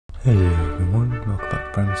Hello everyone, welcome back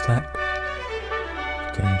to Primus Tech.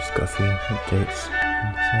 Today just got a few updates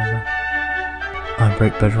on the server.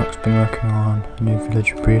 Embark Bedrock's been working on a new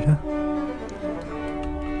village breeder,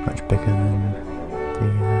 much bigger than the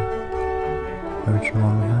original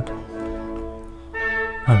one we had.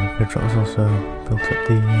 Embark Bedrock's also built up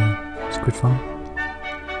the squid farm.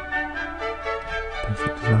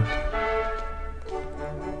 Perfect design.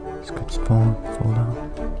 Squid spawn, fall down.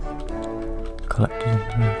 Collectors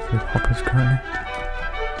underneath with hoppers currently.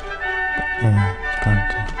 But yeah, it's going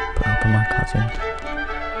to put up my cards in.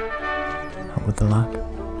 Help with the lag.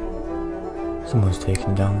 Someone's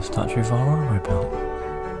taking down the statue of our railway built.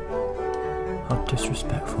 How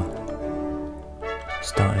disrespectful.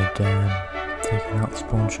 Started taking out the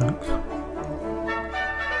spawn shacks.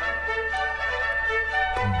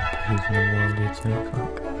 Using the wall detail, looks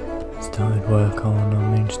like. Started work on our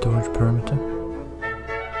main storage perimeter.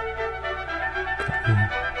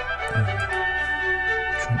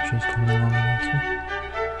 Trenches coming along nicely.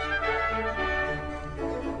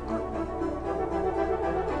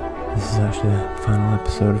 This is actually the final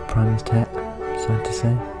episode of Primus Tech, sad to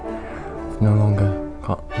say. I've no longer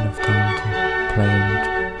got enough time to play and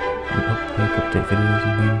make update videos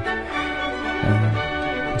and things.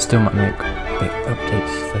 I still might make big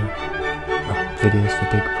updates for videos for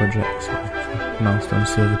big projects, like milestone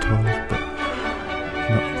server tours, but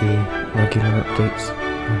not the regular updates I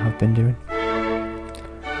have been doing.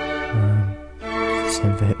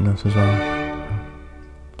 Same for Hypnos as well.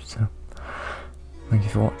 So, thank you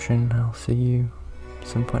for watching. I'll see you at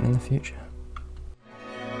some point in the future.